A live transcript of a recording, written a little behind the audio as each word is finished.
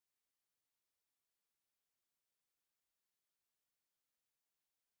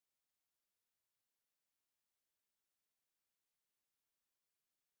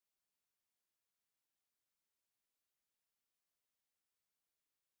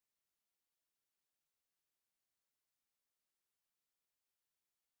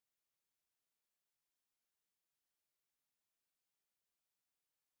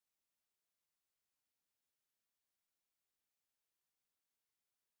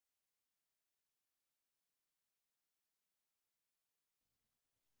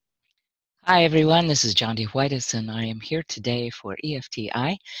Hi everyone, this is Jondi Whitis and I am here today for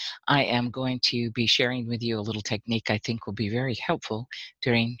EFTI. I am going to be sharing with you a little technique I think will be very helpful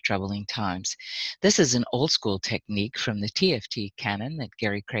during troubling times. This is an old school technique from the TFT canon that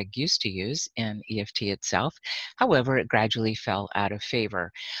Gary Craig used to use in EFT itself. However, it gradually fell out of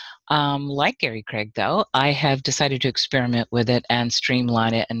favor. Like Gary Craig, though, I have decided to experiment with it and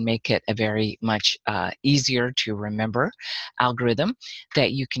streamline it and make it a very much easier to remember algorithm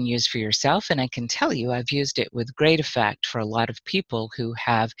that you can use for yourself. And I can tell you, I've used it with great effect for a lot of people who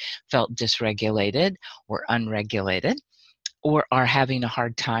have felt dysregulated or unregulated, or are having a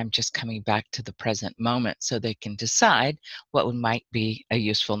hard time just coming back to the present moment so they can decide what might be a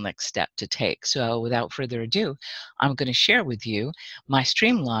useful next step to take. So without further ado, I'm going to share with you my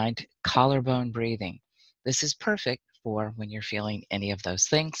streamlined collarbone breathing. This is perfect for when you're feeling any of those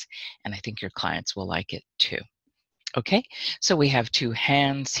things, and I think your clients will like it too. Okay, so we have two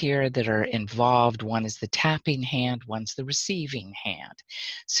hands here that are involved. One is the tapping hand, one's the receiving hand.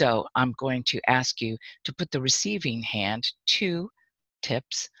 So I'm going to ask you to put the receiving hand, 2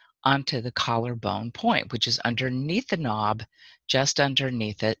 tips, onto the collarbone point, which is underneath the knob, just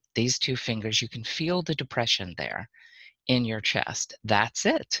underneath it. These 2 fingers, you can feel the depression there in your chest. That's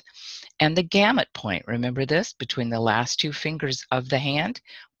it. And the gamut point, remember this, between the last 2 fingers of the hand,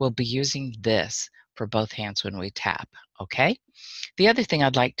 we'll be using this for both hands when we tap, okay? The other thing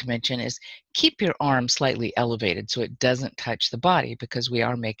I'd like to mention is keep your arm slightly elevated so it doesn't touch the body because we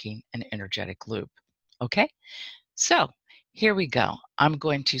are making an energetic loop, okay? So here we go. I'm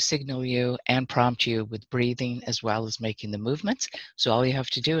going to signal you and prompt you with breathing as well as making the movements. So all you have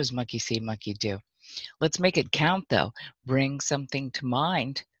to do is monkey see, monkey do. Let's make it count though. Bring something to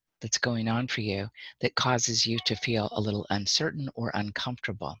mind that's going on for you that causes you to feel a little uncertain or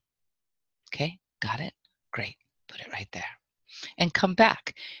uncomfortable. Okay, got it? Great, put it right there. And come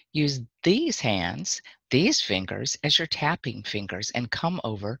back. Use these hands, these fingers as your tapping fingers and come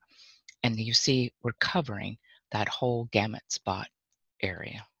over, and you see we're covering that whole gamut spot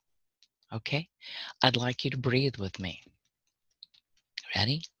area. Okay, I'd like you to breathe with me.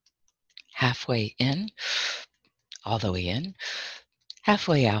 Ready? Halfway in, all the way in,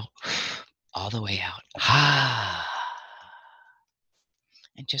 halfway out, all the way out. Ah.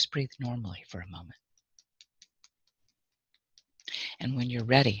 And just breathe normally for a moment. And when you're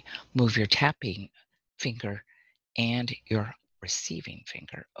ready, move your tapping finger and your receiving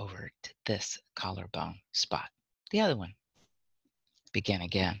finger over to this collarbone spot. The other one. Begin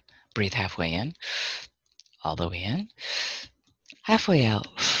again. Breathe halfway in, all the way in, halfway out,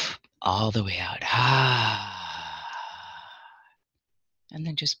 all the way out. Ah. And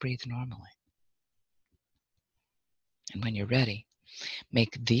then just breathe normally. And when you're ready,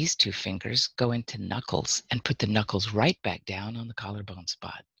 make these 2 fingers go into knuckles and put the knuckles right back down on the collarbone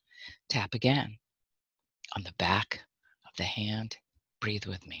spot. Tap again on the back of the hand. Breathe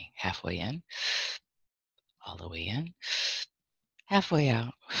with me. Halfway in, all the way in, halfway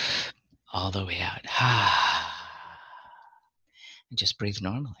out, all the way out. And just breathe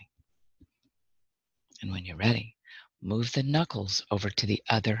normally. And when you're ready, move the knuckles over to the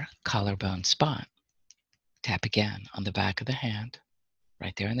other collarbone spot. Tap again on the back of the hand,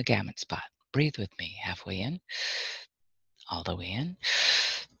 right there in the gamut spot. Breathe with me. Halfway in, all the way in,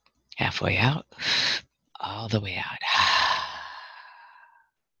 halfway out, all the way out.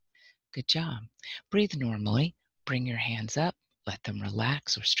 Good job. Breathe normally. Bring your hands up. Let them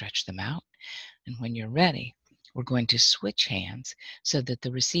relax or stretch them out. And when you're ready, we're going to switch hands so that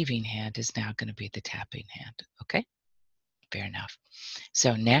the receiving hand is now going to be the tapping hand. Okay? Fair enough.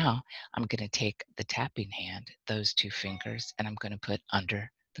 So now I'm going to take the tapping hand, those 2 fingers, and I'm going to put under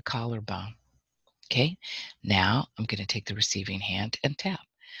the collarbone. Okay? Now I'm going to take the receiving hand and tap.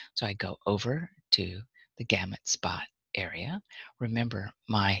 So I go over to the gamut spot area. Remember,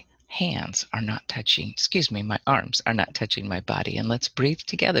 my hands are not touching, my arms are not touching my body. And let's breathe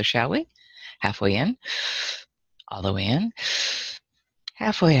together, shall we? Halfway in, all the way in,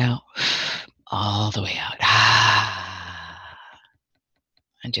 halfway out, all the way out.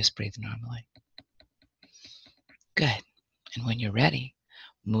 And just breathe normally. Good. And when you're ready,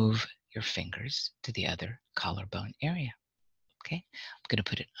 move your fingers to the other collarbone area. Okay? I'm going to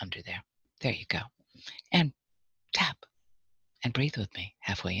put it under there. There you go. And tap. And breathe with me.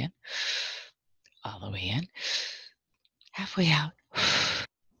 Halfway in, all the way in, halfway out,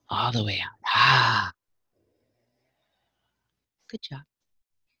 all the way out. Good job.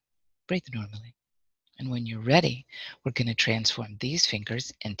 Breathe normally. And when you're ready, we're going to transform these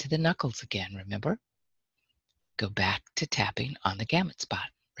fingers into the knuckles again, remember? Go back to tapping on the gamut spot.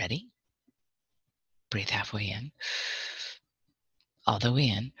 Ready? Breathe halfway in, all the way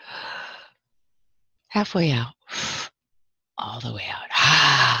in, Halfway out, all the way out.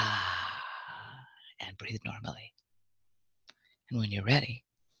 And breathe normally. And when you're ready,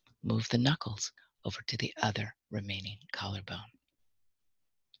 move the knuckles over to the other remaining collarbone.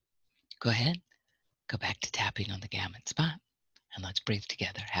 Go ahead, go back to tapping on the gamut spot, and let's breathe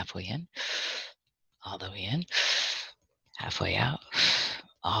together. Halfway in, all the way in, halfway out,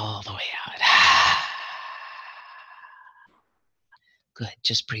 all the way out. Good,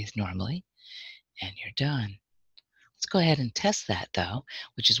 just breathe normally, and you're done. Let's go ahead and test that, though,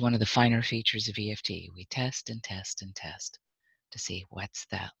 which is one of the finer features of EFT. We test and test and test to see what's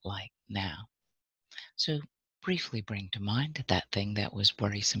that like now. So briefly bring to mind that thing that was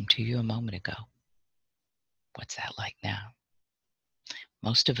worrisome to you a moment ago. What's that like now?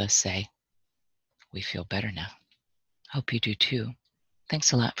 Most of us say, we feel better now. Hope you do too.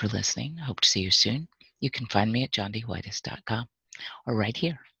 Thanks a lot for listening. Hope to see you soon. You can find me at jondywhitis.com or right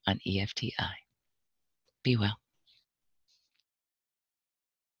here on EFTI. Be well.